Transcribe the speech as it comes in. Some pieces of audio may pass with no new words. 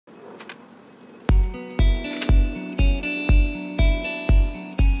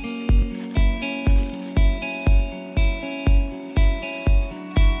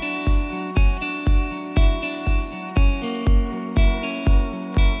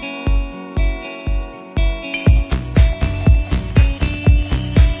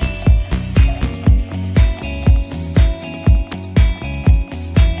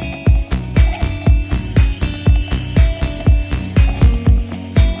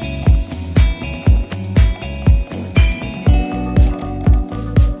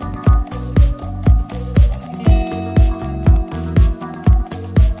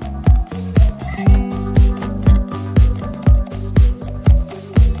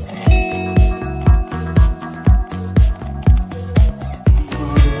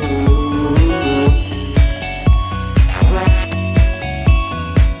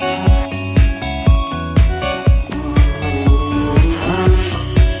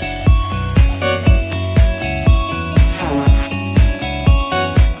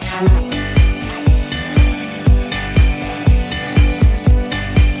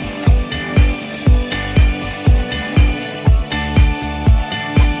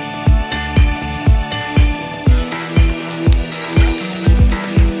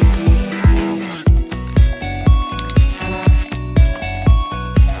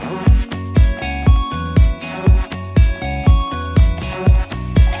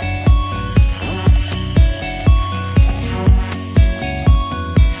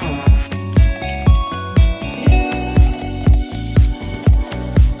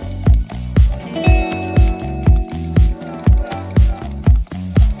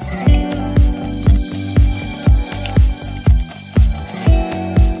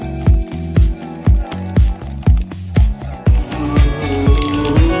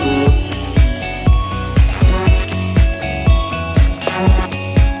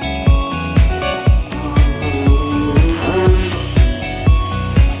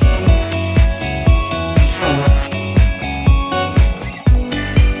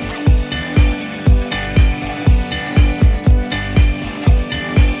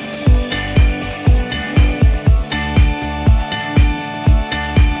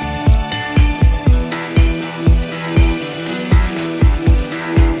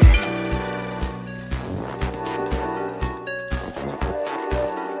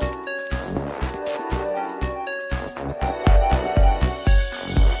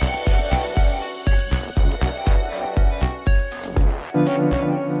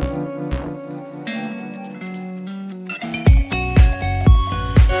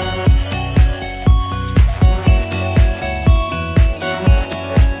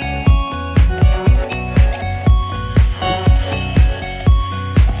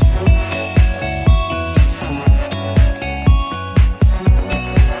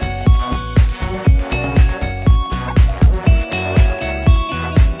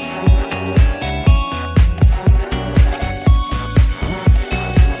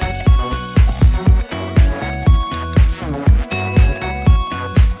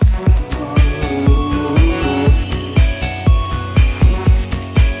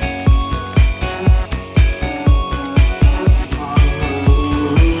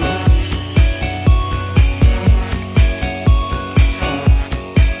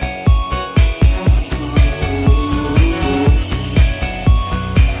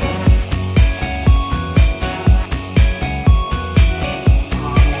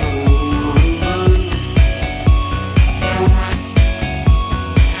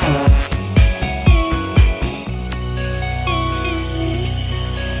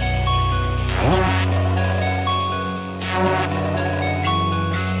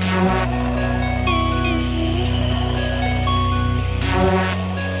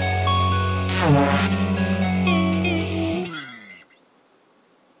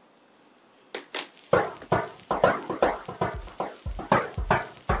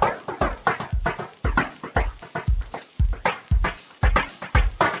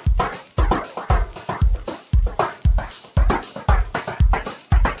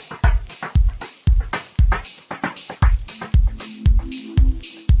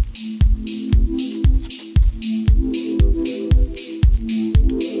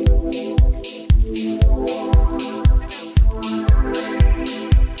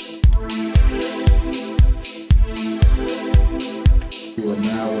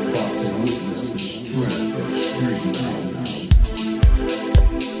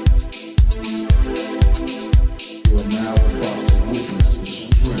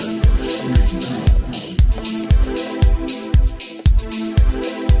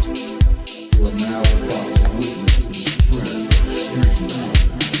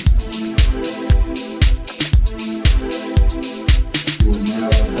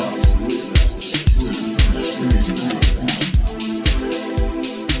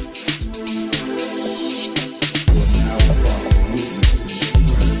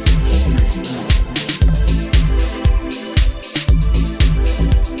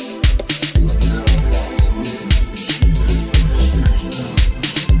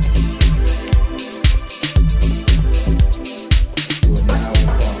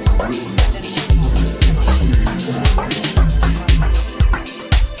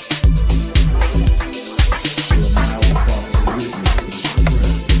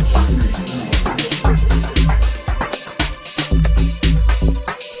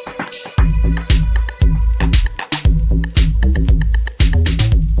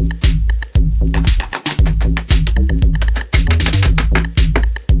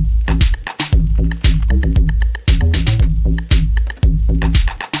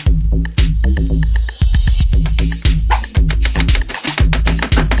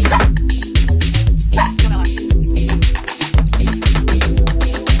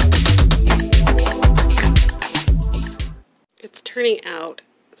Turning out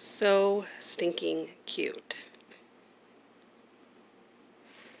so stinking cute.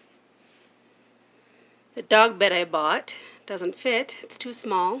 The dog bed I bought doesn't fit. It's too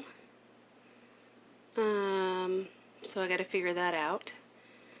small. So I got to figure that out.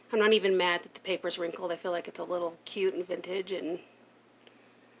 I'm not even mad that the paper's wrinkled. I feel like it's a little cute and vintage, and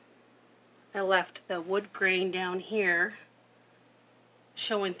I left the wood grain down here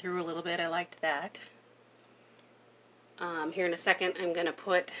showing through a little bit. I liked that. Here in a second I'm going to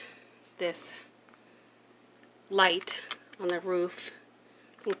put this light on the roof,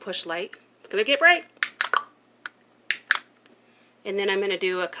 little push light. It's going to get bright. And then I'm going to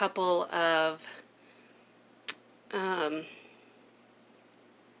do a couple of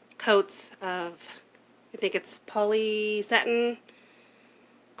coats of, I think it's poly satin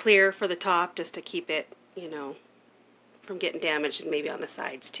clear for the top, just to keep it, you know, from getting damaged, and maybe on the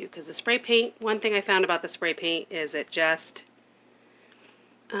sides too, because the spray paint, one thing I found about the spray paint is it just,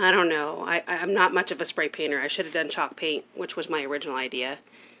 I don't know, I'm not much of a spray painter. I should have done chalk paint, which was my original idea.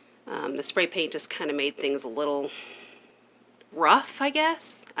 The spray paint just kind of made things a little rough, I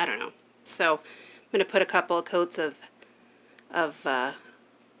guess. I don't know. So I'm going to put a couple of coats of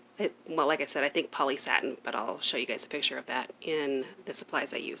well, like I said, I think poly satin, but I'll show you guys a picture of that in the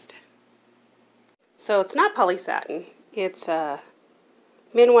supplies I used. So it's not poly satin. It's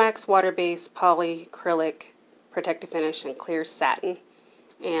Minwax water-based polyacrylic protective finish and clear satin,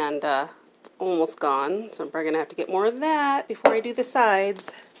 and it's almost gone, so I'm probably gonna have to get more of that before I do the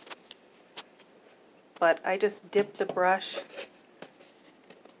sides. But I just dip the brush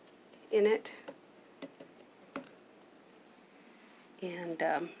in it and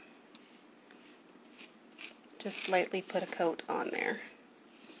just lightly put a coat on there.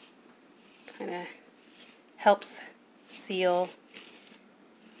 Kind of helps seal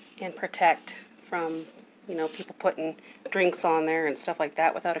and protect from, you know, people putting drinks on there and stuff like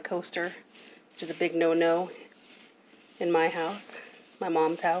that without a coaster, which is a big no-no in my house, my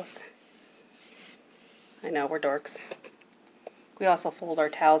mom's house. I know, we're dorks. We also fold our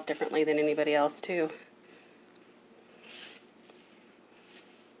towels differently than anybody else too.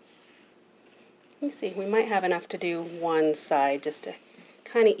 Let me see, we might have enough to do one side just to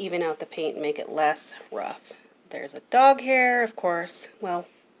kind of even out the paint and make it less rough. There's a dog hair, of course. Well,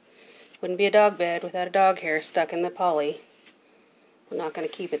 wouldn't be a dog bed without a dog hair stuck in the poly. We're not going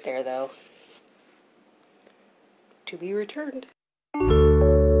to keep it there though. To be returned.